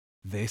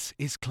This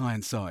is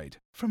Client Side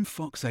from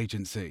Fox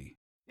Agency.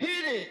 Hit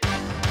it!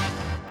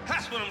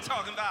 That's what I'm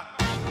talking about.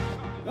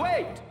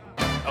 Wait!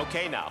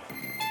 Okay, now,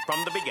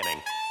 from the beginning.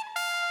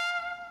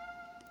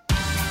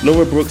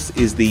 Laura Brooks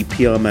is the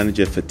PR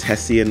manager for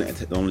Tessian, a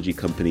technology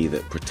company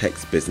that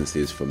protects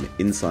businesses from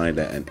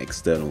insider and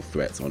external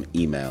threats on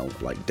email,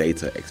 like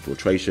data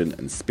exfiltration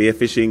and spear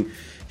phishing.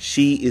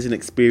 She is an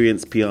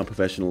experienced PR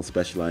professional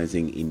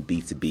specializing in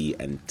B2B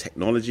and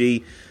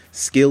technology,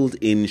 skilled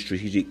in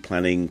strategic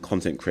planning,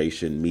 content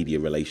creation, media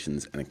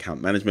relations, and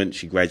account management.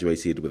 She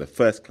graduated with a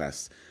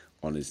first-class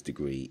honours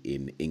degree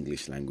in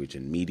English language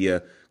and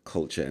media,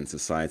 culture and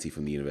society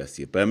from the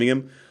University of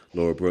Birmingham.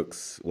 Laura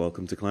Brooks,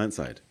 welcome to Client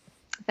Side.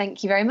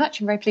 Thank you very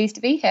much. I'm very pleased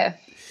to be here.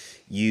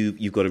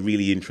 You've got a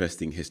really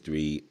interesting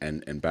history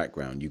and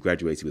background. You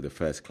graduated with a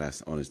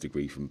first-class honours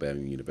degree from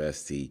Birmingham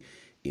University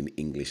in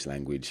English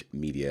language,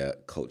 media,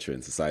 culture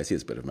and society.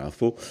 It's a bit of a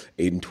mouthful.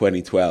 In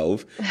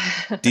 2012.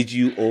 Did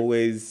you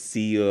always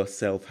see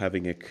yourself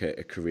having a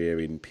career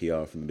in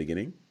PR from the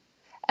beginning?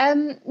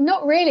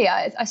 Not really.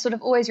 I sort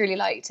of always really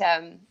liked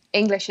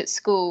English at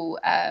school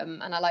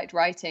and I liked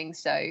writing.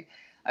 So I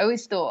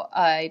always thought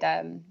I'd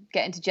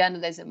get into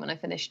journalism when I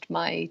finished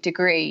my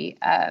degree.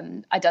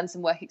 I'd done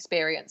some work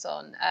experience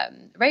on a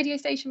radio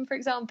station, for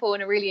example,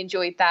 and I really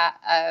enjoyed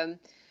that.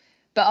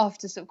 But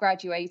after sort of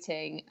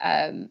graduating,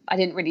 I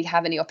didn't really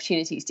have any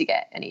opportunities to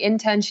get any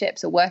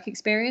internships or work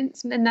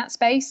experience in that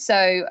space.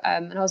 So,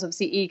 and I was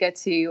obviously eager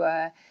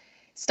to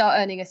start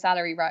earning a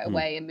salary right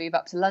away and move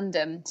up to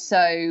London.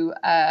 So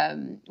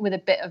with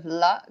a bit of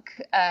luck,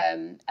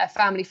 a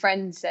family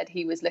friend said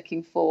he was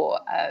looking for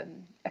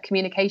a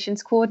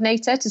communications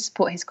coordinator to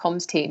support his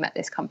comms team at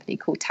this company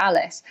called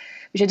Thales,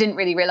 which I didn't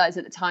really realize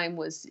at the time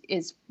was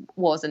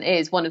and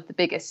is one of the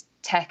biggest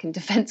tech and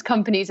defense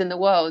companies in the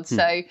world.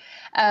 So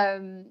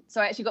I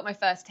actually got my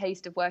first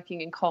taste of working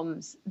in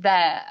comms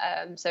there.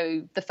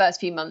 So the first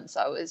few months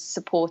I was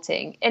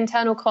supporting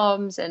internal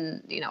comms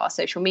and, our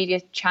social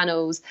media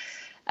channels.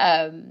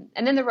 And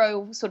then the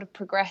role sort of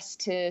progressed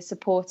to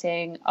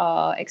supporting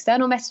our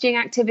external messaging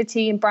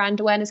activity and brand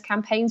awareness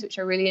campaigns, which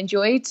I really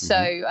enjoyed.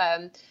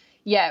 Mm-hmm. So,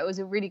 it was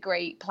a really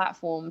great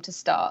platform to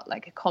start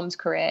like a comms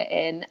career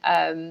in.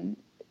 And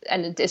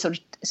it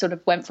sort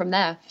of went from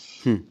there.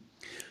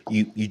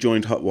 You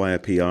joined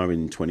Hotwire PR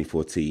in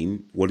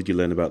 2014. What did you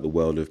learn about the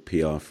world of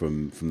PR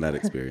from that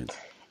experience?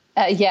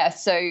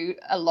 So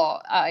a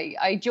lot.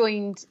 I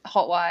joined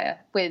Hotwire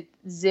with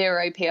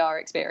zero PR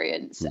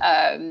experience.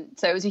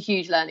 So it was a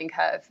huge learning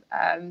curve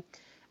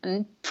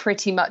and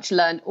pretty much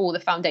learned all the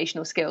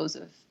foundational skills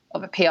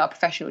of a PR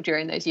professional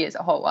during those years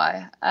at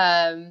Hotwire.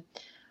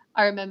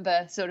 I remember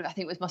I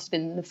think it must have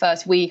been the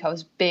first week I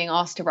was being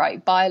asked to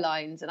write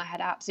bylines and I had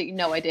absolutely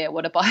no idea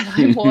what a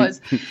byline was.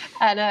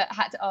 And I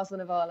had to ask one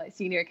of our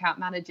senior account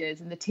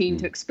managers in the team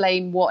to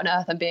explain what on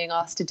earth I'm being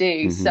asked to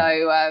do. Mm-hmm.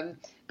 So,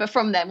 but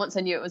from then, once I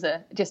knew it was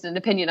just an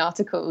opinion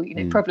article,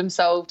 problem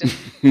solved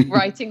and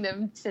writing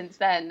them since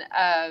then.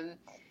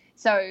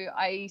 So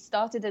I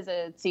started as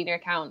a senior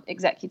account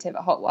executive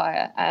at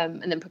Hotwire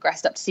and then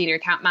progressed up to senior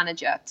account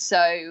manager.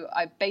 So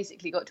I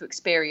basically got to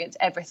experience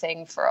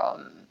everything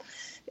from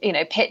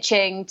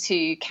pitching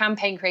to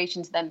campaign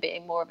creation to then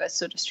being more of a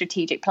sort of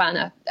strategic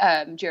planner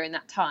during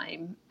that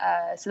time.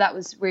 So that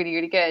was really,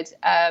 really good.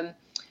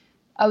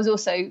 I was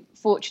also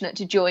fortunate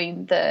to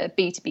join the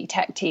B2B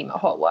tech team at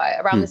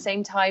Hotwire around the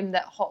same time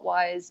that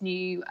Hotwire's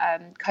new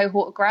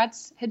cohort of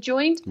grads had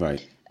joined. Right.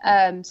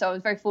 So I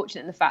was very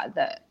fortunate in the fact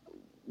that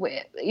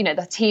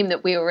the team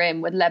that we were in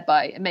were led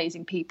by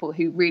amazing people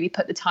who really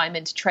put the time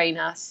in to train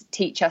us,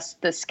 teach us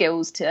the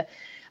skills to,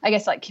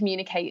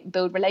 communicate and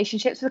build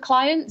relationships with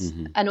clients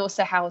and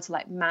also how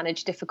to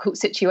manage difficult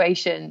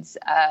situations.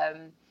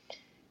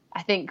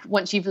 I think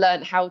once you've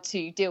learned how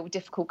to deal with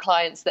difficult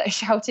clients that are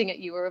shouting at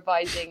you or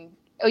advising,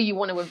 or you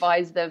want to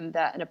advise them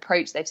that an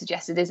approach they've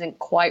suggested isn't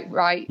quite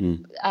right,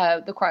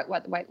 the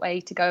right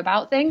way to go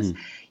about things.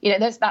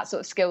 That sort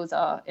of skills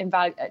are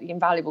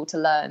invaluable to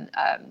learn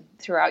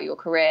throughout your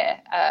career,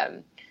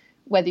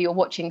 whether you're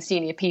watching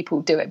senior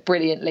people do it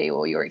brilliantly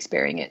or you're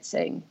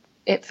experiencing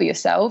it for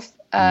yourself.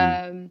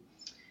 And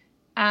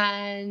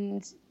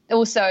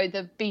also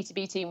the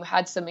B2B team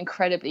had some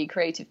incredibly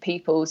creative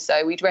people.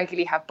 So we'd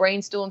regularly have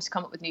brainstorms to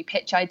come up with new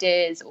pitch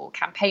ideas or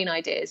campaign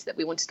ideas that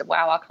we wanted to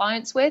wow our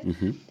clients with.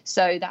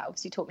 So that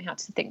obviously taught me how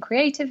to think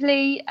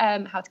creatively,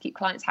 how to keep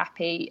clients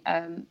happy.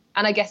 And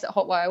I guess at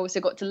Hotwire, I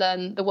also got to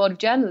learn the world of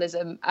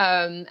journalism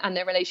and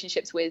their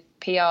relationships with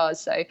PRs.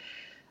 So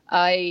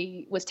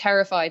I was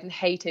terrified and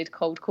hated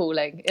cold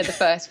calling in the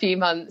first few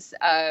months.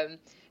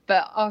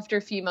 But after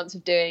a few months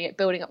of doing it,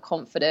 building up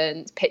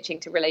confidence,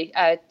 pitching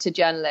to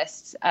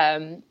journalists,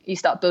 you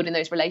start building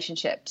those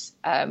relationships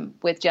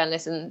with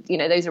journalists. And,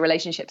 those are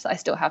relationships that I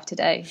still have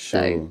today.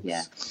 Sure. So,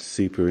 yeah.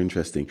 Super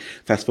interesting.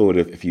 Fast forward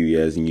a few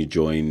years and you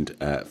joined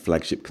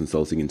Flagship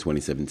Consulting in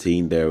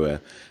 2017.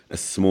 They're a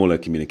smaller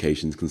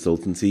communications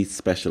consultancy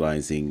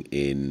specializing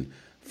in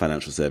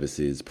financial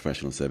services,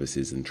 professional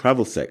services and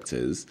travel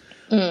sectors.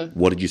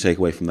 What did you take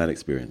away from that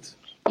experience?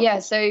 Yeah,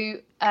 so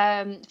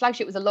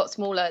Flagship was a lot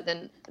smaller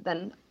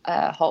than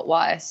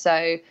Hotwire.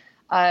 So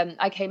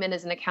I came in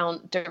as an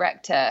account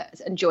director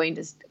and joined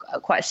as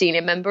quite a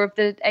senior member of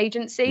the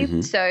agency.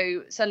 Mm-hmm.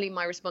 So suddenly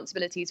my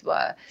responsibilities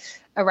were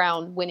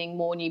around winning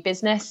more new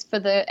business for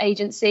the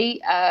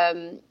agency,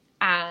 and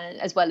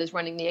as well as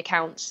running the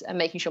accounts and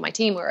making sure my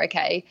team were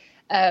okay.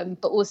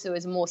 But also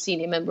as a more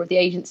senior member of the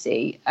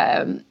agency,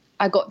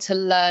 I got to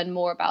learn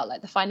more about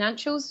like the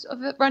financials of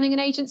running an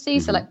agency.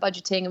 Mm-hmm. So like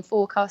budgeting and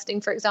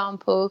forecasting, for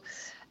example.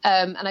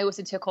 And I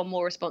also took on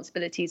more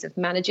responsibilities of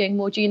managing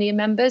more junior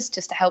members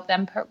just to help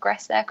them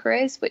progress their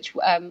careers, which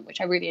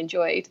I really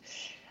enjoyed.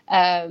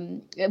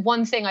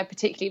 One thing I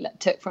particularly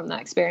took from that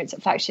experience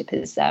at Flagship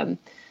is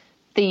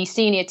the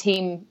senior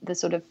team, the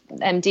sort of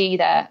MD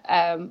there,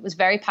 was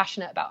very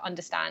passionate about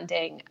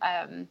understanding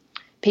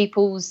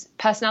people's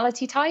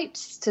personality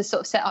types, to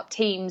sort of set up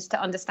teams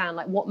to understand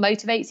like what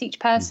motivates each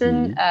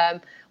person, mm-hmm.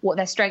 What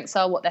their strengths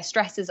are, what their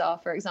stresses are,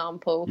 for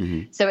example.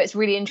 Mm-hmm. So it's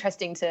really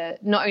interesting to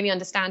not only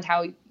understand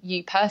how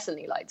you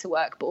personally like to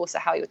work, but also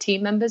how your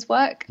team members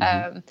work.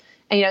 Mm-hmm.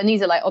 And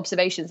these are like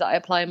observations that I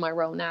apply in my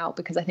role now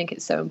because I think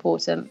it's so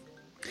important.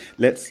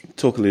 Let's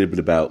talk a little bit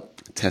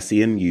about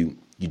Tessian. You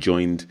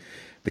joined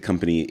the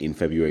company in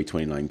February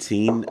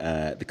 2019.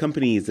 The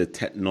company is a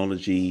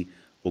technology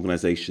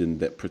organization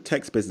that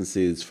protects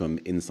businesses from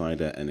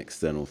insider and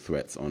external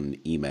threats on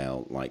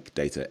email, like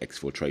data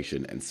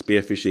exfiltration and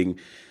spear phishing.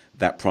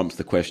 That prompts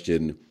the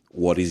question,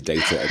 what is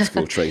data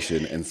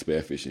exfiltration and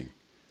spear phishing?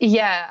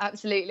 Yeah,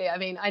 absolutely. I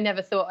mean, I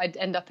never thought I'd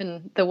end up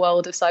in the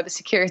world of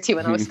cybersecurity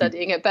when I was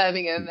studying at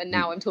Birmingham, and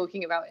now I'm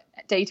talking about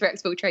data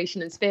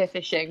exfiltration and spear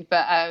phishing.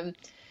 But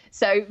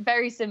so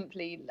very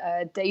simply,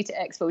 data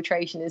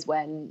exfiltration is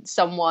when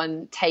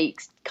someone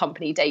takes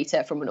company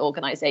data from an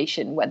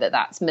organization, whether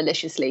that's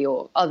maliciously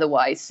or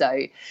otherwise.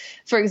 So,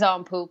 for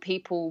example,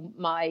 people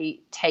might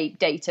take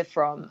data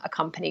from a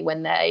company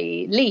when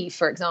they leave,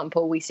 for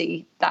example. We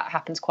see that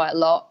happens quite a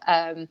lot.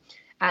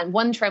 And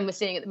one trend we're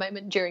seeing at the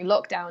moment during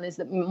lockdown is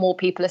that more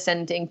people are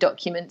sending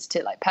documents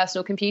to like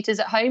personal computers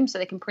at home so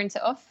they can print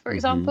it off, for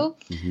example.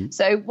 Mm-hmm.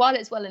 So while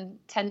it's well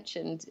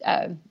intentioned,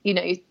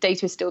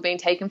 data is still being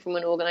taken from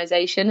an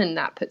organization, and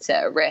that puts it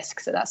at risk.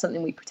 So that's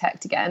something we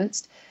protect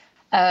against.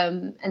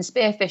 And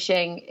spear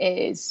phishing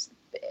is,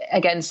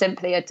 again,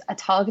 simply a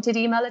targeted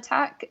email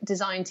attack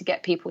designed to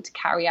get people to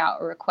carry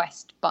out a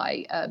request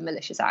by a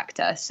malicious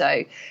actor.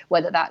 So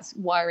whether that's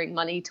wiring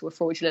money to a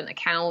fraudulent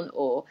account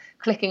or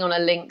clicking on a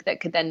link that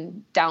could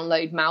then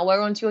download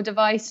malware onto your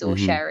device or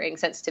mm-hmm. sharing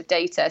sensitive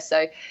data.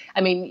 So,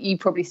 I mean, you've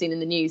probably seen in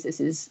the news, this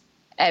is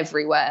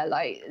everywhere,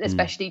 like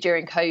especially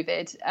during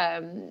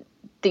COVID.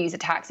 These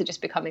attacks are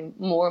just becoming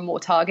more and more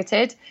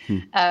targeted.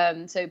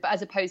 But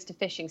as opposed to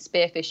phishing,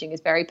 spear phishing is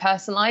very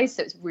personalized.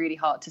 So it's really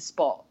hard to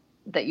spot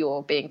that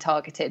you're being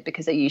targeted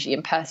because they usually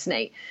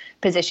impersonate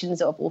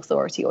positions of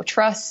authority or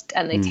trust,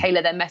 and they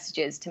tailor their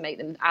messages to make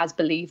them as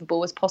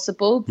believable as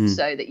possible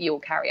so that you'll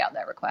carry out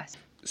their request.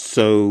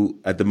 So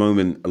at the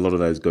moment, a lot of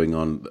those going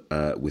on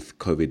with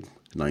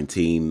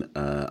COVID-19,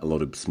 a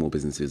lot of small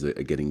businesses are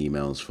getting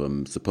emails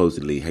from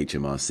supposedly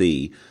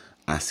HMRC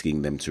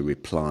asking them to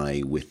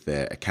reply with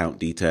their account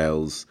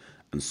details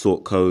and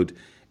sort code.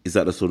 Is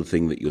that the sort of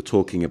thing that you're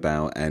talking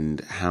about? And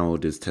how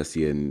does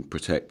Tessian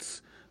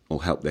protect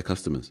or help their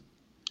customers?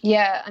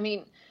 Yeah, I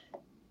mean,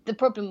 the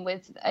problem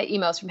with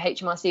emails from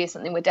HMRC is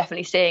something we're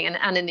definitely seeing.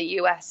 And in the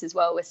US as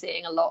well, we're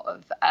seeing a lot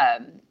of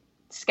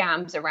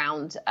scams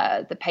around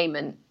the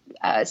payment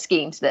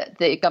schemes that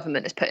the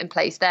government has put in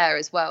place there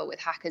as well, with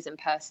hackers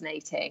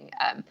impersonating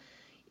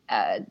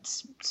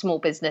small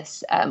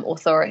business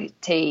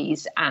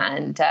authorities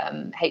and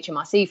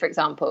HMRC, for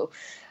example.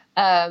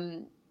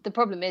 The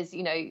problem is,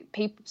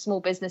 small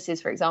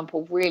businesses, for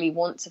example, really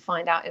want to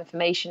find out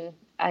information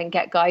and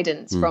get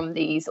guidance from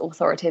these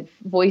authoritative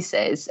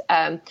voices,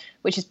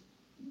 which is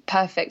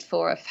perfect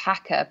for a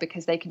hacker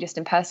because they can just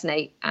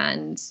impersonate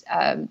and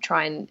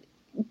try and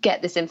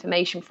get this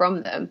information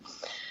from them.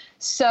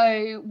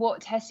 So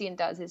what Tessian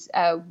does is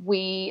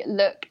we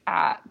look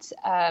at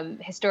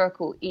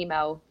historical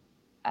email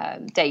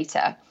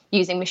data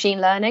using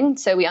machine learning.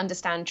 So we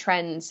understand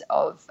trends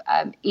of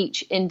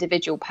each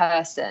individual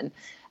person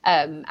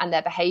and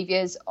their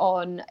behaviors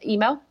on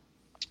email,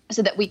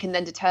 so that we can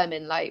then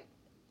determine like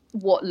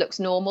what looks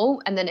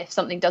normal. And then if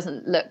something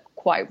doesn't look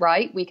quite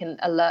right, we can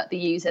alert the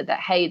user that,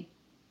 hey,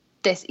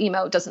 this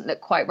email doesn't look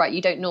quite right.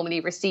 You don't normally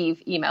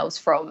receive emails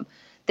from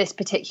this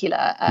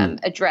particular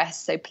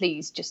address. So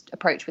please just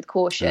approach with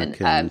caution.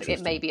 Okay,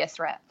 it may be a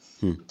threat.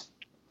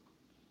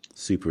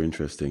 Super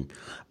interesting.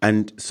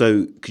 And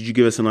so could you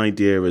give us an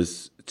idea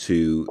as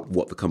to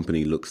what the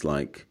company looks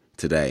like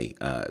today?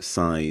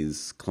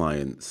 Size,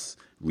 clients,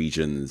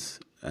 regions,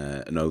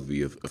 an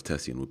overview of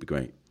Tessian would be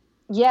great.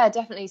 Yeah,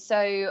 definitely. So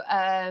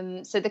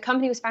the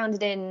company was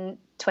founded in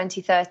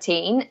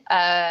 2013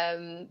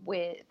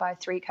 by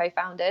 3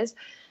 co-founders.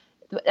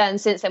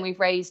 And since then, we've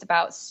raised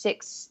about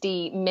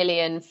 60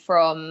 million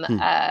from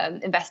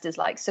investors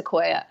like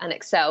Sequoia and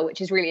Accel,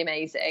 which is really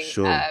amazing.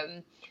 Sure.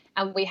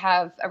 And we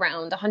have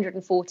around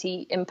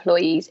 140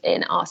 employees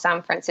in our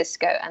San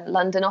Francisco and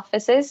London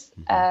offices.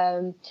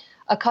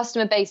 Our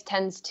customer base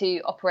tends to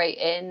operate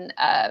in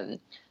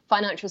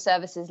financial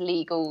services,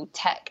 legal,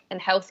 tech, and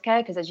healthcare,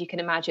 because as you can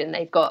imagine,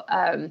 they've got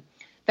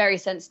very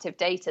sensitive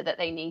data that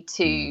they need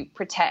to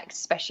protect,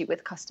 especially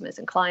with customers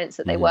and clients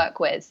that they work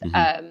with.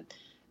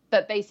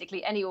 But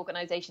basically, any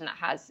organization that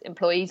has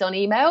employees on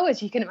email,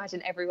 as you can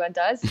imagine, everyone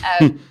does,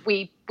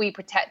 we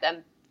protect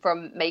them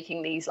from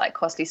making these like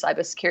costly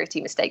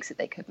cybersecurity mistakes that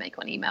they could make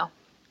on email.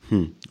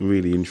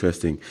 Really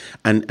interesting.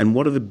 And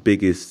what are the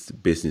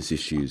biggest business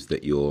issues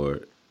that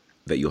you're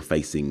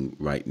facing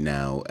right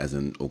now as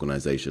an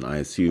organization? I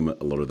assume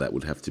a lot of that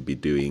would have to be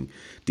dealing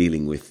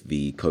with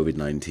the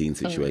COVID-19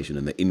 situation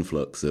and the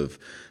influx of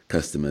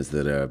customers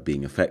that are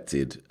being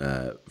affected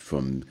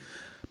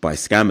by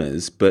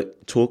scammers.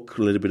 But talk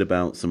a little bit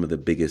about some of the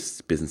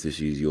biggest business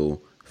issues you're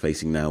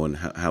facing now and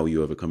how are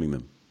you overcoming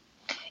them?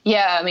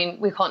 Yeah, I mean,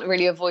 we can't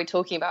really avoid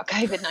talking about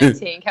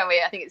COVID-19, can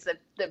we? I think it's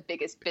the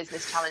biggest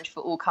business challenge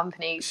for all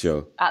companies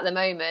at the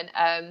moment.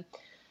 I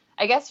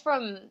guess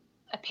from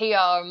a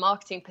PR and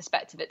marketing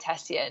perspective at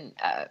Tessian,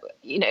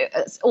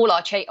 all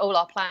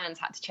our plans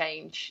had to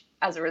change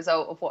as a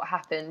result of what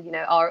happened.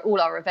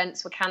 All our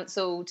events were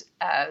cancelled,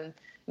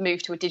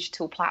 moved to a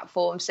digital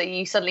platform. So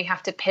you suddenly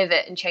have to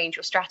pivot and change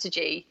your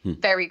strategy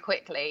very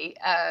quickly.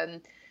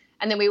 And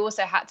then we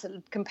also had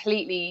to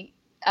completely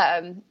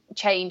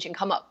change and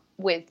come up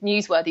with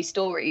newsworthy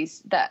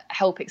stories that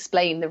help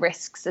explain the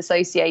risks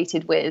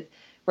associated with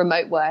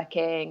remote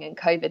working and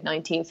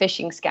COVID-19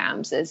 phishing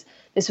scams, as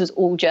this was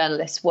all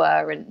journalists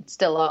were and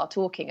still are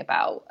talking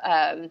about.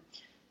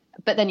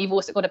 But then you've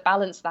also got to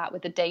balance that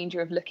with the danger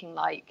of looking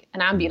like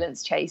an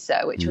ambulance chaser,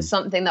 which was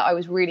something that I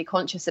was really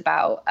conscious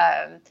about,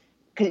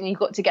 because you've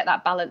got to get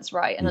that balance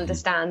right and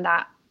understand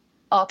that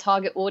our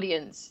target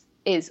audience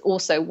is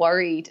also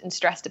worried and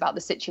stressed about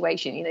the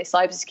situation.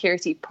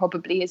 Cybersecurity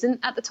probably isn't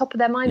at the top of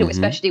their mind, or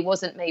especially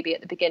wasn't maybe at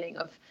the beginning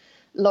of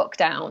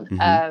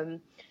lockdown.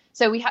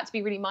 So we had to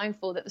be really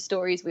mindful that the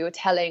stories we were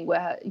telling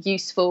were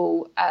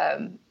useful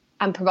and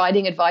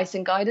providing advice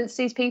and guidance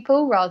to these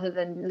people, rather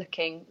than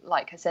looking,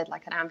 like I said,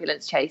 like an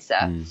ambulance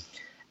chaser.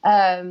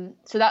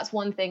 So that's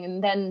one thing.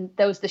 And then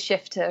there was the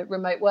shift to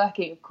remote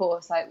working, of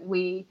course.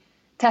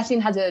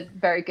 Tessian has a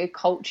very good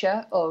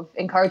culture of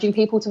encouraging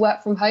people to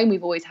work from home.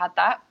 We've always had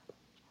that.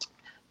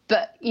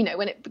 But,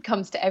 when it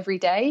comes to every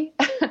day,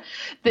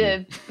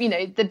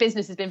 the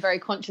business has been very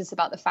conscious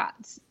about the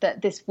fact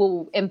that this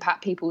will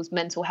impact people's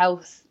mental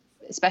health,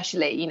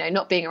 especially,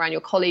 not being around your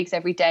colleagues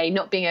every day,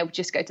 not being able to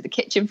just go to the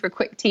kitchen for a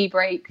quick tea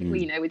break,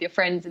 with your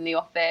friends in the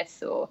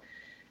office, and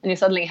you're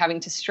suddenly having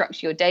to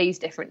structure your days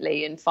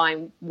differently and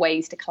find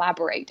ways to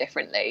collaborate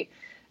differently.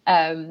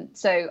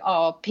 So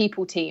our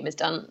people team has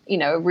done,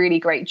 a really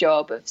great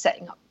job of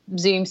setting up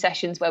Zoom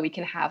sessions where we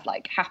can have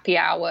like happy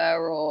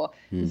hour or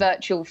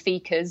virtual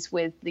fikas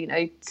with,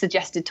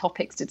 suggested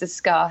topics to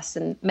discuss,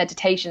 and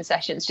meditation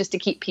sessions just to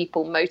keep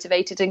people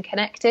motivated and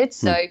connected.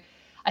 So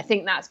I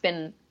think that's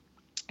been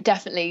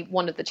definitely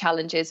one of the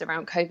challenges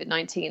around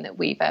COVID-19 that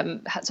we've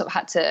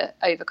had to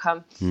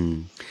overcome.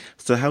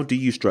 So how do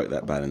you strike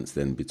that balance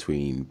then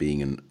between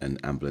being an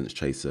ambulance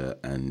chaser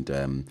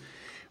and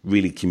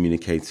really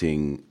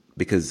communicating?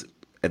 Because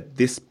at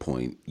this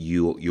point,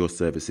 your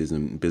services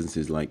and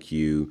businesses like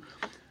you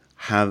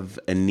have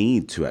a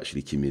need to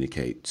actually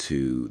communicate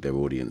to their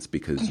audience,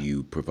 because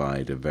you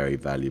provide a very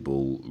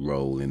valuable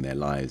role in their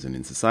lives and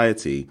in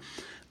society.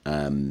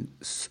 On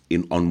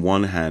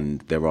one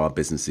hand, there are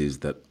businesses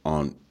that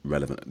aren't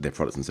relevant, their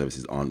products and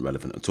services aren't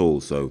relevant at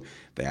all, so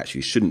they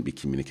actually shouldn't be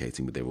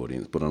communicating with their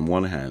audience. But on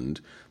one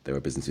hand, there are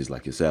businesses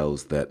like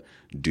yourselves that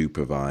do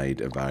provide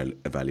a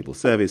valuable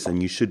service,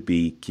 and you should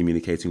be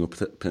communicating or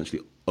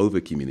potentially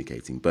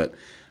over-communicating. But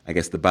I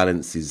guess the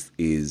balance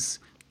is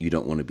you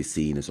don't want to be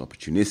seen as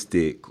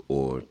opportunistic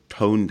or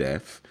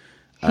tone-deaf.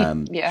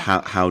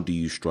 How do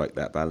you strike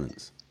that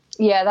balance?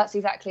 Yeah, that's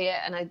exactly it.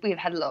 And we've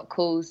had a lot of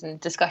calls and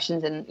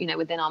discussions, and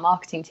within our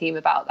marketing team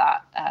about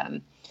that.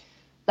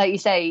 Like you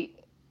say,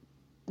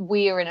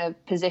 we are in a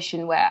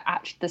position where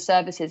actually the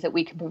services that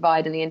we can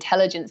provide and the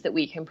intelligence that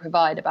we can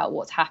provide about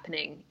what's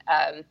happening,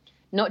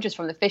 not just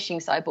from the phishing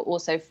side, but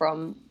also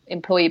from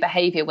employee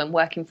behavior when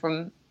working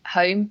from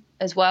home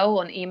as well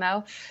on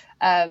email.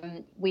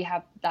 We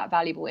have that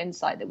valuable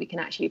insight that we can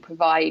actually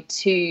provide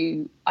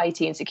to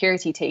IT and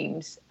security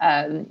teams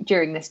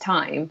during this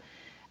time.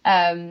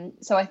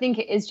 So I think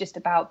it is just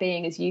about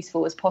being as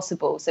useful as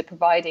possible. So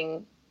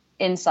providing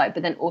insight,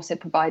 but then also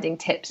providing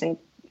tips and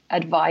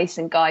advice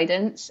and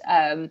guidance.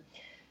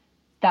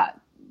 That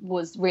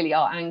was really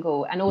our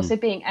angle. And also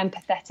being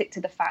empathetic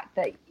to the fact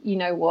that,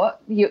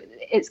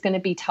 it's going to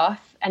be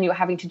tough and you're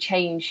having to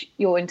change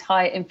your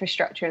entire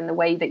infrastructure and the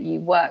way that you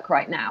work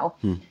right now.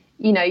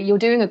 You're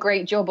doing a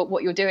great job at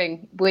what you're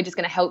doing. We're just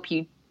going to help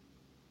you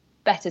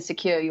better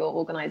secure your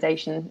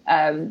organization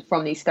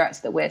from these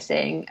threats that we're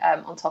seeing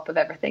on top of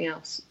everything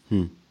else.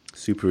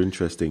 Super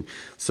interesting.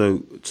 So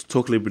to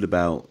talk a little bit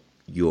about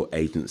your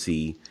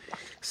agency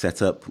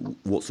setup.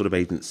 What sort of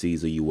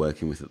agencies are you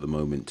working with at the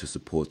moment to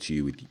support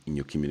you in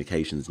your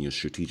communications and your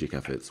strategic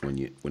efforts when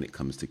it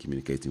comes to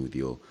communicating with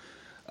your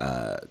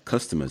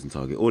customers and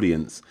target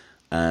audience?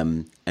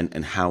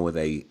 And how are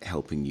they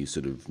helping you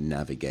sort of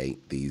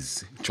navigate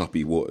these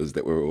choppy waters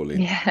that we're all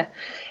in?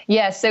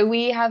 Yeah. So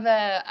we have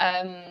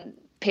a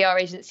PR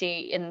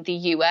agency in the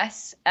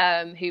US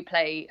who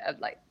play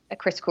a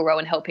critical role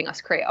in helping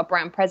us create our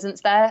brand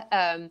presence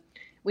there.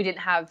 We didn't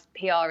have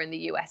PR in the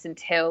US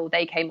until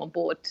they came on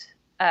board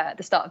at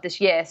the start of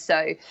this year.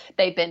 So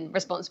they've been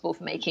responsible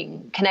for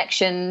making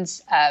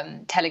connections,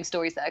 telling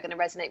stories that are going to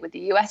resonate with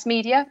the US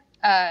media,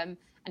 and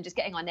just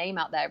getting our name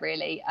out there,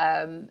 really.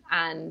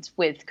 And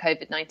with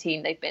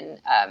COVID-19, they've been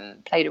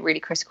played a really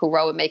critical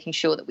role in making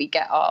sure that we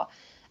get our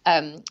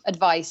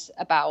advice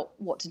about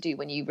what to do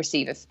when you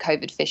receive a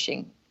COVID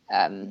phishing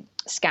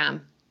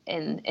scam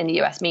in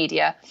the US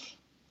media.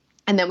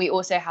 And then we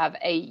also have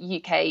a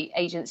UK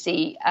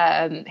agency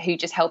who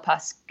just help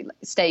us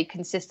stay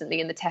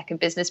consistently in the tech and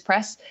business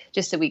press,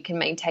 just so we can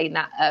maintain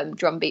that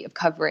drumbeat of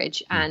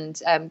coverage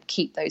and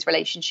keep those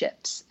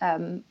relationships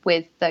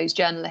with those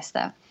journalists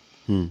there.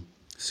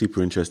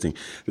 Super interesting.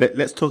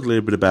 Let's talk a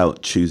little bit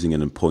about choosing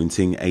and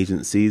appointing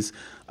agencies.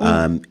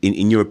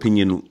 In your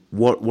opinion,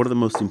 what are the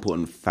most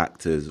important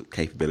factors,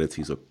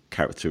 capabilities, or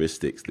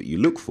characteristics that you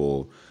look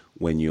for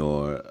when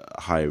you're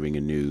hiring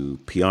a new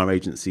PR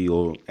agency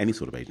or any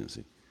sort of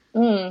agency?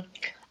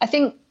 I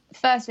think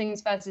first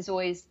things first is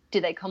always,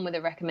 do they come with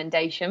a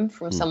recommendation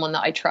from someone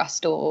that I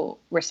trust or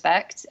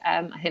respect?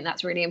 I think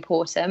that's really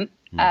important.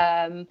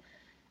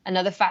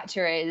 Another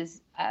factor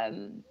is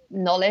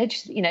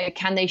knowledge.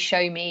 Can they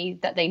show me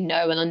that they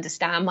know and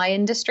understand my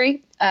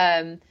industry?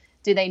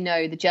 Do they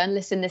know the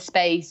journalists in this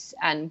space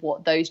and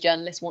what those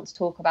journalists want to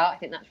talk about? I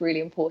think that's really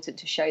important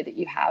to show that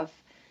you have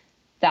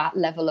that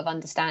level of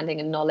understanding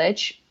and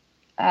knowledge.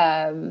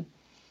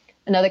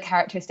 Another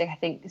characteristic I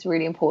think is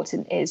really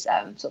important is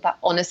sort of that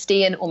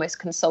honesty and almost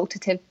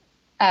consultative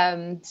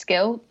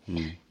skill.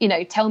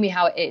 Tell me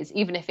how it is,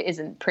 even if it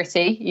isn't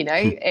pretty.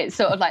 It's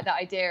sort of like that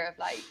idea of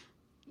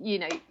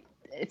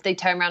if they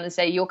turn around and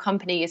say your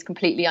company is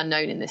completely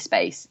unknown in this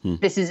space,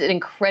 this is an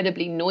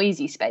incredibly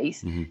noisy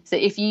space. So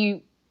if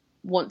you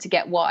want to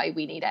get Y,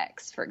 we need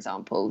X, for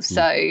example.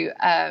 So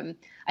I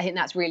think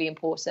that's really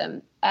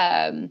important.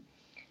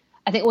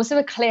 I think also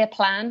a clear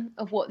plan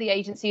of what the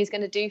agency is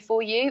going to do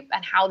for you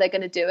and how they're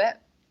going to do it.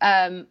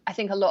 I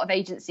think a lot of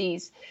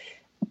agencies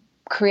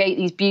create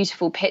these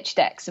beautiful pitch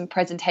decks and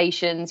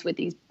presentations with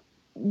these,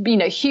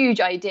 huge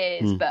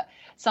ideas, but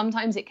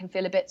sometimes it can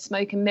feel a bit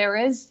smoke and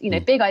mirrors.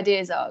 Big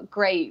ideas are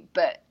great,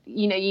 but,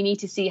 you need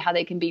to see how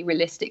they can be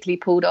realistically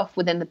pulled off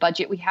within the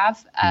budget we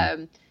have.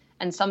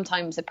 And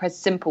sometimes a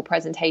simple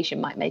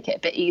presentation might make it a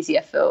bit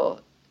easier for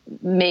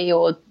me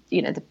or,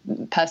 the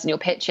person you're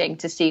pitching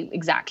to see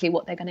exactly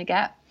what they're going to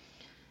get.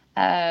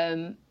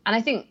 And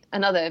I think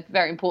another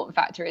very important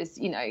factor is,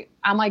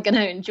 am I going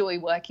to enjoy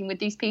working with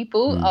these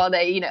people? Are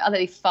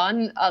they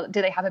fun?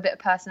 Do they have a bit of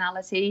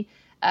personality?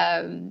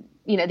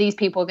 These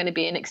people are going to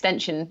be an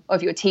extension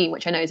of your team,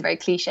 which I know is a very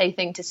cliche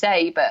thing to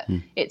say, but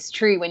it's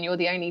true. When you're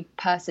the only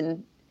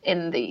person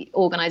in the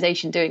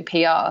organization doing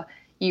PR,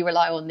 you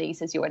rely on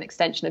these as you're an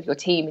extension of your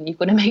team, and you've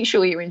got to make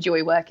sure you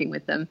enjoy working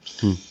with them.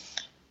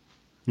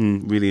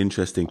 Really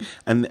interesting.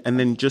 And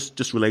then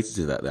just related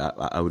to that,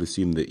 I would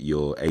assume that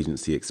your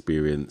agency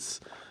experience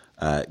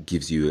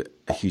gives you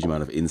a huge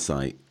amount of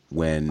insight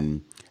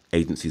when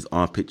agencies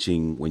are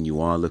pitching, when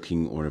you are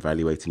looking or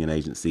evaluating an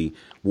agency.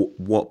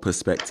 What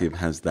perspective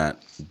has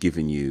that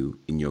given you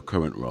in your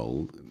current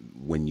role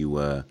when you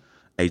were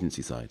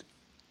agency side?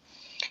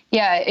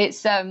 Yeah,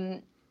 it's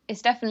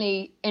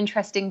definitely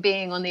interesting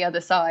being on the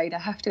other side, I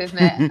have to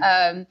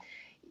admit.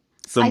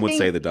 Some would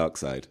say the dark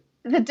side.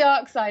 The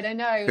dark side, I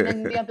know.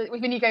 And then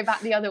when you go back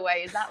the other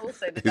way, is that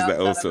also the dark side? Is that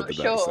also the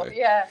dark side?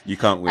 Yeah. You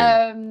can't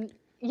win.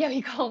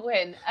 You can't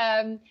win.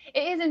 It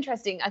is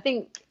interesting. I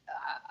think,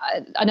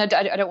 I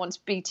don't want to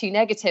be too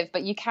negative,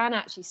 but you can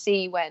actually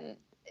see when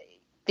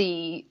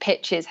the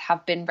pitches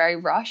have been very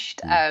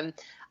rushed.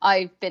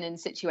 I've been in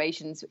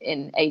situations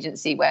in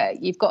agency where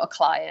you've got a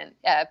client,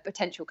 a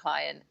potential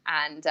client,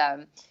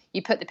 and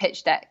you put the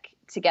pitch deck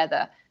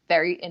together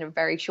in a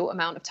very short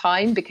amount of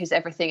time because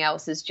everything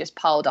else is just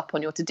piled up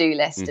on your to-do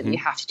list, and you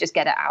have to just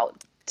get it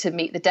out to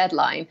meet the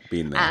deadline.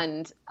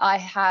 And I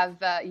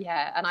have,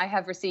 and I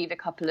have received a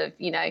couple of,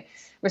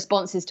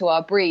 responses to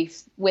our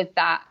brief with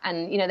that,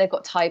 and they've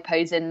got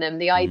typos in them.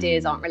 The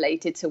ideas aren't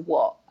related to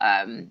what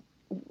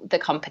the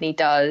company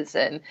does,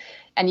 and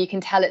you can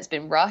tell it's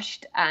been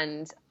rushed.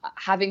 And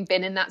having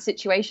been in that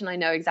situation, I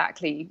know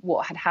exactly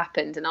what had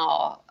happened, and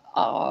our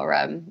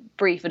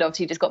brief had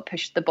obviously just got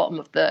pushed to the bottom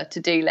of the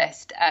to-do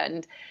list.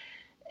 And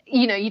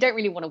you don't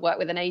really want to work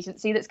with an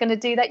agency that's going to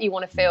do that. You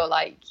want to feel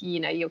like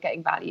you're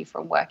getting value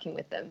from working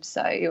with them.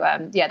 So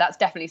that's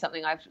definitely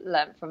something I've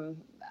learned from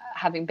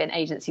having been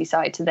agency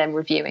side to then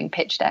reviewing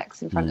pitch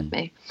decks in front of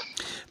me.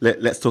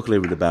 Let's talk a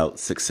little bit about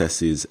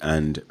successes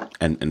and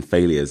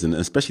failures, and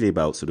especially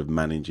about sort of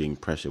managing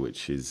pressure,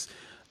 which is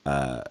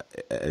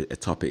a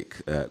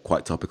topic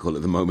quite topical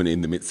at the moment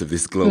in the midst of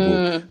this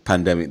global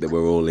pandemic that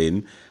we're all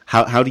in.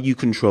 How do you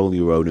control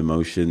your own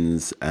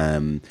emotions,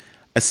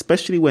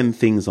 especially when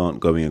things aren't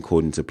going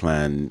according to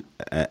plan,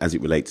 as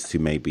it relates to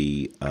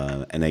maybe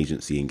an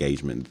agency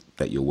engagement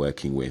that you're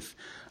working with?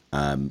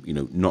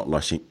 Not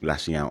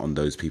lashing out on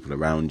those people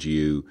around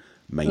you,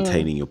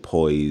 maintaining your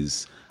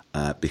poise,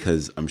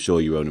 because I'm sure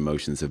your own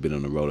emotions have been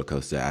on a roller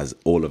coaster, as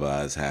all of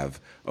ours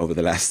have over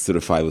the last sort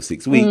of 5 or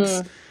 6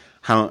 weeks.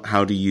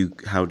 How do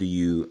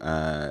you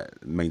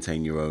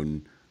maintain your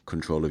own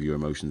control of your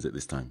emotions at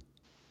this time?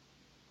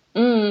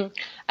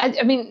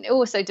 I mean, it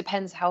also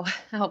depends how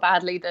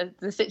badly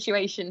the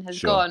situation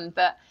has gone.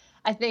 But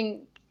I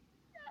think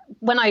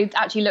when I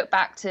actually look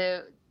back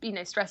to,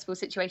 stressful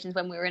situations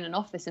when we were in an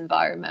office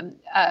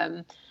environment,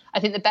 I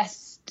think the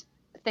best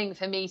thing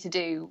for me to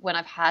do when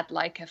I've had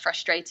like a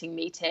frustrating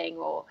meeting,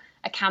 or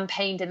a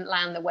campaign didn't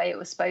land the way it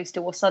was supposed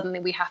to, or suddenly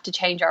we have to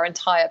change our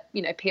entire,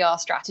 PR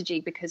strategy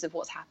because of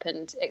what's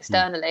happened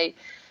externally.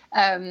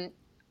 I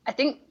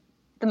think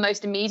the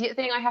most immediate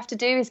thing I have to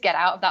do is get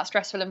out of that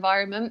stressful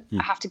environment.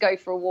 I have to go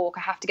for a walk.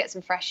 I have to get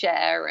some fresh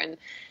air and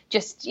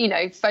just,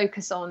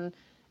 focus on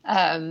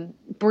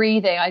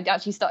breathing. I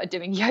actually started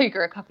doing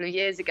yoga a couple of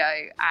years ago,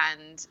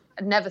 and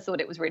I never thought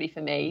it was really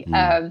for me.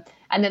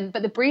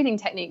 But the breathing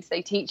techniques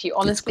they teach you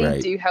honestly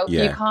do help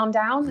you calm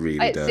down.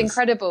 It's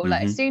incredible.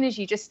 Like as soon as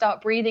you just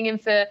start breathing in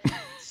for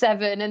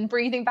 7 and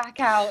breathing back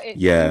out,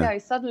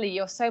 suddenly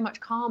you're so much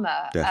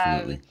calmer.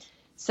 Definitely.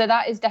 So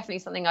that is definitely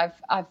something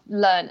I've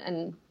learned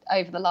and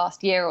over the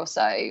last year or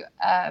so.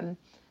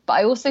 But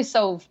I also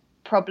solve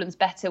problems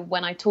better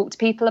when I talk to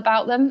people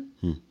about them.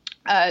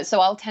 So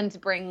I'll tend to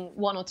bring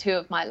 1 or 2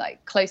 of my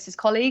closest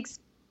colleagues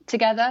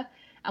together,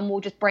 and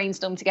we'll just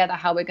brainstorm together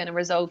how we're going to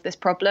resolve this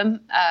problem.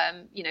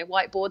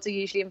 Whiteboards are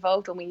usually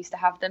involved when we used to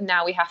have them.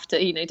 Now we have to,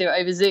 do it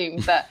over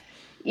Zoom. But,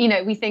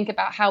 we think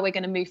about how we're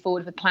going to move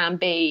forward with plan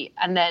B,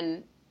 and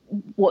then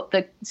what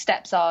the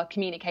steps are,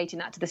 communicating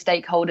that to the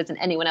stakeholders and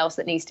anyone else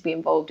that needs to be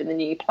involved in the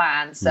new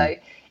plan. So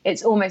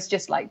it's almost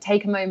just like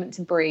take a moment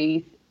to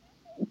breathe,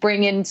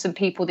 bring in some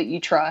people that you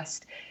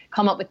trust,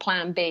 come up with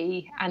plan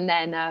B, and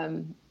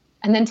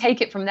then take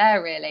it from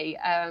there, really.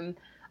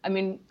 I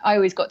mean, I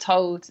always got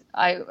told,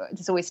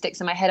 this always sticks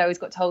in my head, I always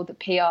got told that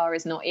PR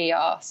is not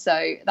ER.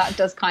 So that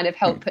does kind of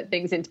help put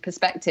things into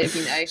perspective,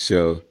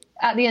 Sure.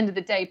 At the end of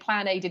the day,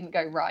 plan A didn't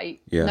go right.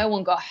 No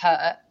one got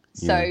hurt.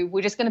 So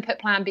we're just going to put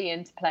plan B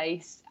into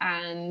place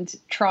and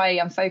try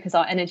and focus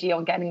our energy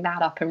on getting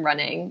that up and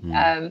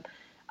running.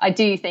 I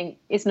do think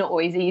it's not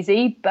always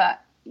easy,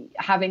 but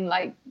having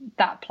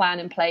that plan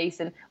in place,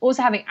 and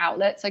also having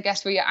outlets, I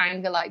guess, for your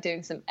anger, like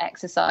doing some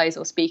exercise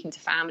or speaking to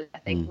family, I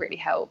think really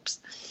helps.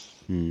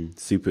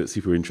 Super,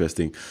 super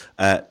interesting.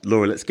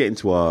 Laura, let's get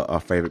into our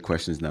favorite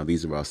questions now.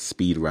 These are our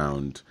speed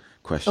round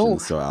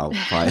questions. So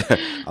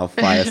I'll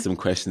fire some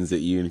questions at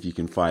you, and if you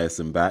can fire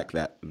some back,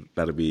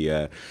 that'll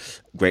be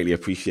greatly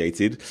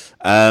appreciated.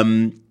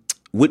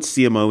 Which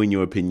CMO, in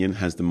your opinion,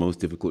 has the most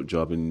difficult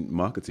job in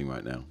marketing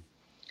right now?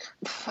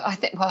 I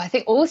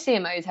think all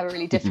CMOs have a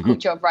really difficult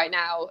job right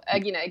now,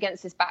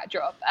 against this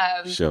backdrop.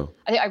 Sure.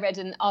 I think I read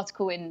an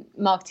article in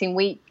Marketing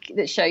Week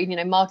that showed,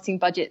 marketing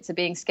budgets are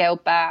being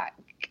scaled back,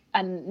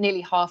 and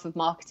nearly half of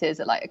marketers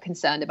are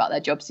concerned about their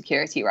job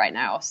security right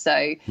now. So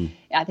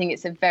I think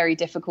it's a very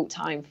difficult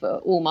time for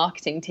all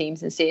marketing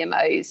teams and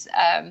CMOs.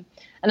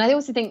 And I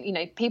also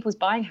think, people's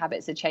buying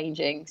habits are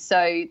changing.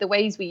 So the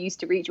ways we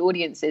used to reach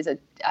audiences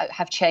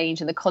have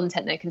changed, and the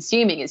content they're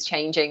consuming is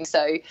changing.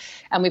 So,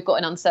 and we've got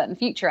an uncertain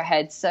future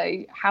ahead.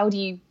 So how do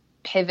you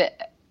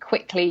pivot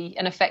quickly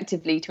and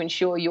effectively to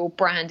ensure your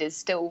brand is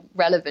still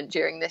relevant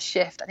during this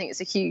shift? I think it's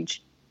a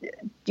huge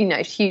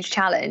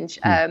challenge.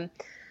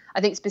 I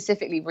think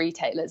specifically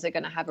retailers are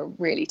going to have a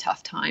really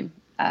tough time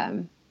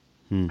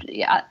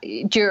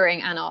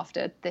during and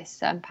after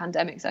this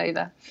pandemic's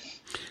over.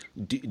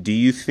 Do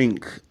you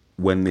think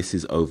when this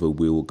is over,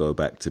 we will go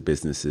back to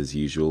business as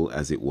usual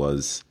as it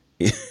was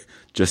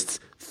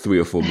just 3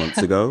 or 4 months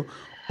ago?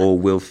 Or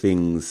will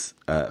things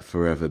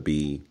forever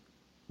be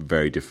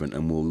very different,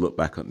 and we'll look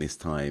back on this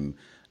time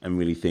and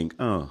really think,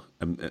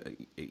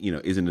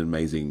 isn't it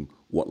amazing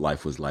what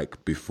life was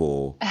like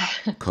before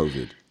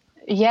COVID?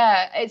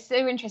 Yeah, it's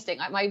so interesting.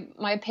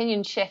 My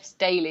opinion shifts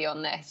daily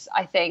on this.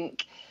 I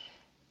think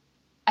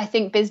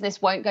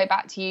business won't go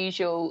back to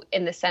usual,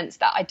 in the sense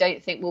that I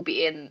don't think we'll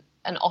be in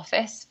an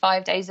office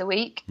 5 days a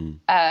week.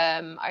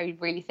 I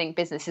really think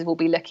businesses will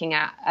be looking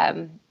at,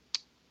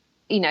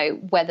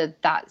 whether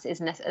that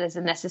is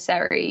a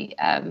necessary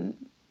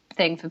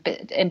thing for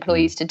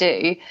employees to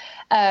do.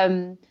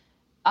 But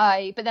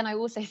then I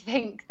also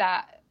think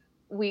that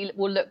we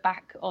will look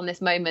back on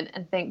this moment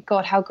and think,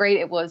 God, how great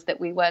it was that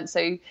we weren't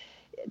so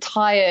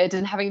tired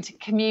and having to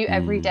commute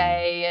every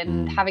day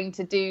and having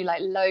to do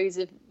loads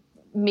of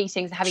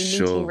meetings, having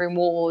meeting room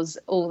wars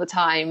all the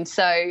time.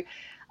 So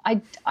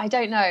I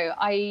don't know.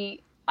 I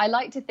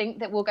like to think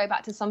that we'll go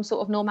back to some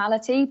sort of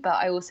normality, but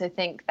I also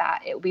think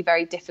that it will be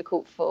very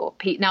difficult for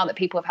now that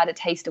people have had a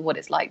taste of what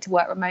it's like to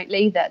work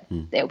remotely, that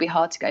it'll be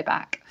hard to go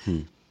back.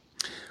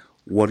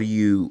 What do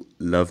you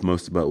love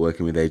most about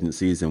working with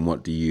agencies, and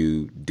what do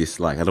you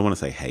dislike? I don't want to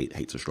say hate.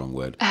 Hate's a strong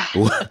word.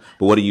 But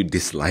what do you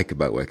dislike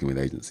about working with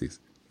agencies?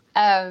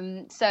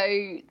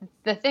 So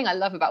the thing I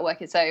love about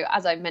working, so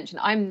as I mentioned,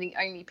 I'm the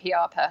only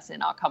PR person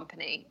in our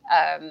company.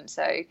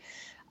 So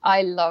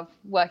I love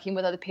working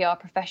with other PR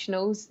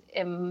professionals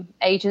in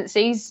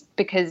agencies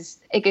because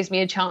it gives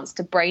me a chance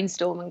to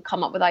brainstorm and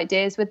come up with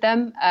ideas with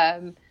them,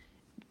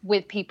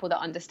 with people that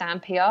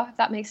understand PR, if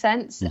that makes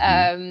sense.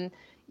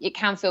 It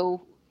can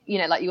feel,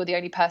 like you're the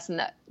only person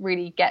that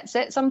really gets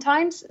it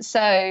sometimes.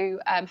 So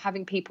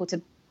having people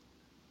to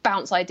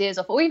bounce ideas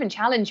off, or even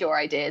challenge your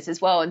ideas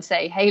as well and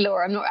say, hey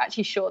Laura, I'm not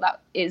actually sure that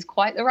is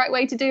quite the right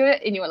way to do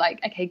it, and you're like,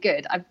 okay,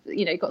 good, I've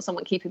got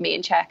someone keeping me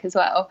in check as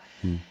well.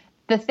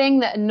 The thing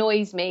that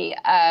annoys me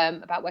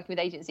about working with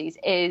agencies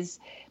is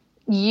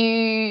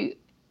you're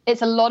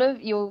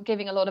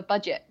giving a lot of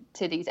budget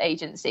to these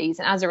agencies,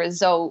 and as a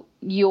result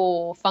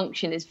your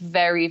function is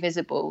very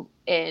visible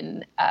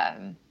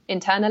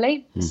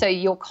internally. So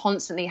you're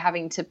constantly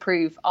having to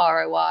prove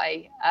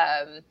ROI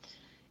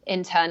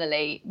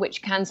internally,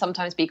 which can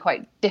sometimes be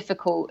quite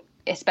difficult,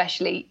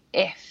 especially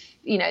if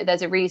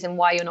there's a reason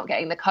why you're not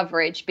getting the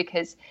coverage,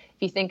 because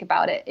if you think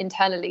about it,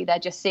 internally they're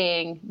just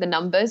seeing the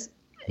numbers.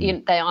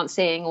 They aren't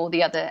seeing all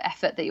the other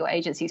effort that your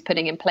agency is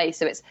putting in place.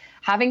 So it's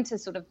having to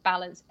sort of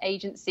balance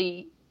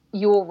agency,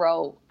 your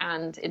role,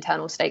 and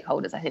internal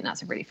stakeholders. I think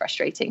that's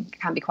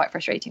can be quite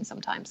frustrating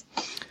sometimes.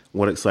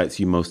 What excites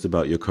you most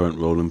about your current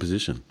role and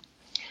position?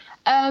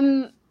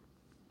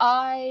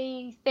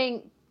 I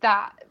think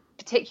that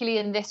particularly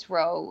in this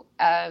role,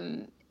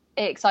 it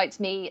excites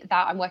me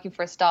that I'm working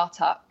for a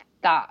startup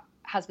that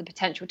has the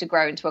potential to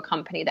grow into a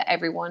company that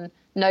everyone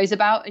knows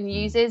about and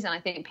uses. And I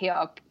think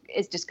PR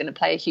is just going to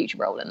play a huge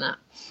role in that.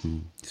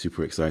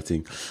 Super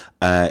exciting.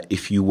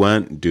 If you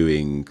weren't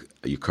doing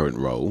your current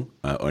role,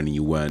 and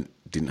you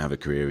didn't have a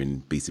career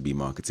in B2B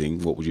marketing,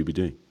 what would you be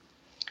doing?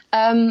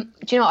 Do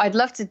you know, I'd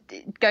love to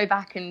go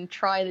back and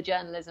try the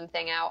journalism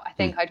thing out. I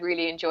think I'd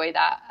really enjoy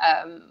that.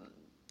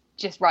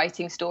 Just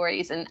writing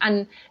stories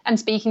and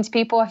speaking to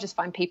people. I just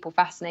find people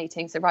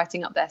fascinating. So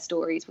writing up their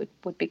stories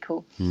would be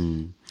cool.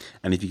 And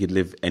if you could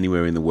live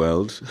anywhere in the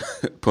world,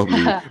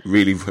 probably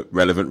really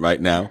relevant right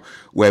now,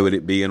 where would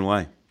it be and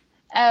why?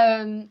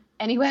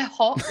 Anywhere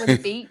hot with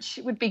a beach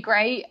would be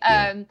great.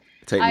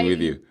 Take me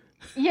with you.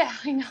 Yeah,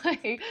 I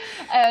know.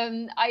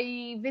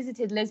 I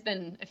visited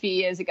Lisbon a few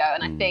years ago,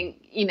 and I think,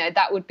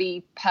 that would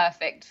be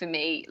perfect for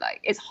me.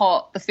 Like, it's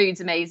hot, the food's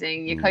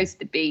amazing, you're close to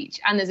the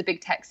beach, and there's a big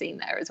tech scene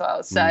there as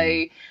well. So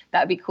that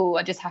would be cool.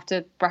 I just have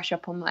to brush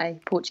up on my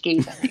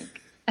Portuguese, I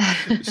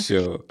think.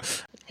 Sure.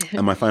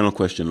 And my final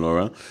question,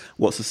 Laura,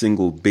 what's the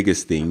single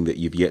biggest thing that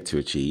you've yet to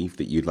achieve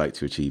that you'd like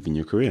to achieve in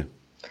your career?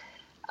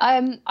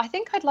 I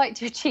think I'd like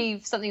to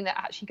achieve something that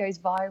actually goes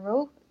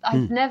viral.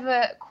 I've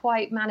never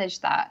quite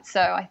managed that. So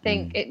I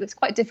think it was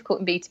quite difficult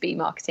in B2B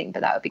marketing,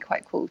 but that would be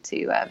quite cool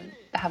to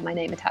have my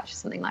name attached to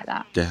something like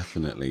that.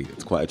 Definitely.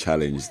 It's quite a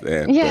challenge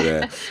there.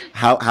 Yeah. But,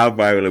 how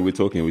viral are we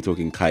talking? Are we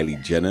talking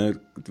Kylie Jenner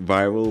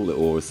viral,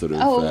 or sort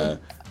of,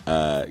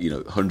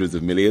 hundreds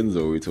of millions,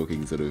 or are we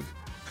talking sort of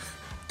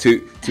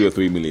 2 or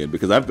 3 million?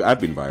 Because I've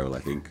been viral, I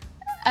think.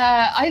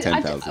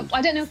 10,000.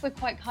 I don't know if we're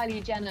quite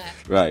Kylie Jenner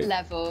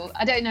level.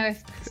 I don't know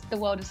if the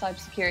world of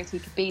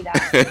cybersecurity could be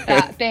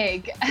that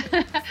big.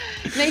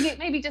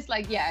 maybe just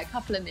a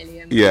couple of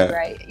million would be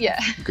great. Yeah.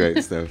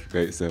 Great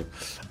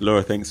stuff.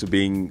 Laura, thanks for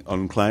being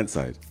on Client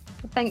Side.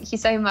 Thank you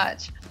so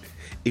much.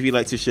 If you'd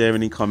like to share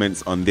any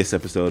comments on this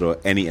episode or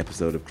any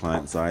episode of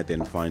Client Side,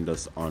 then find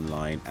us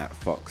online at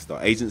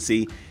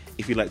fox.agency.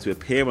 If you'd like to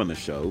appear on the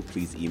show,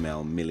 please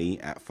email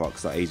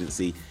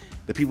millie@fox.agency.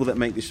 The people that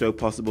make the show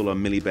possible are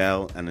Millie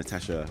Bell and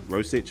Natasha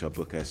Rosic, our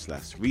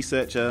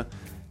booker/researcher.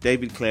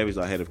 David Clare is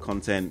our head of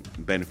content.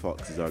 Ben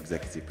Fox is our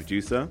executive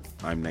producer.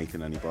 I'm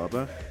Nathan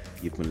Anibaba.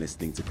 You've been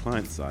listening to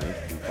Client Side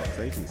from Fox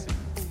Agency.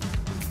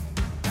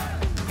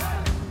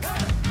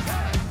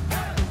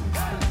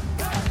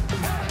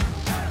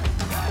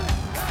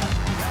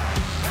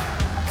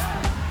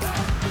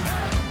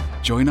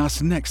 Join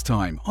us next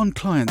time on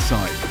Client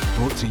Side,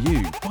 brought to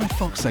you by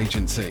Fox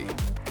Agency.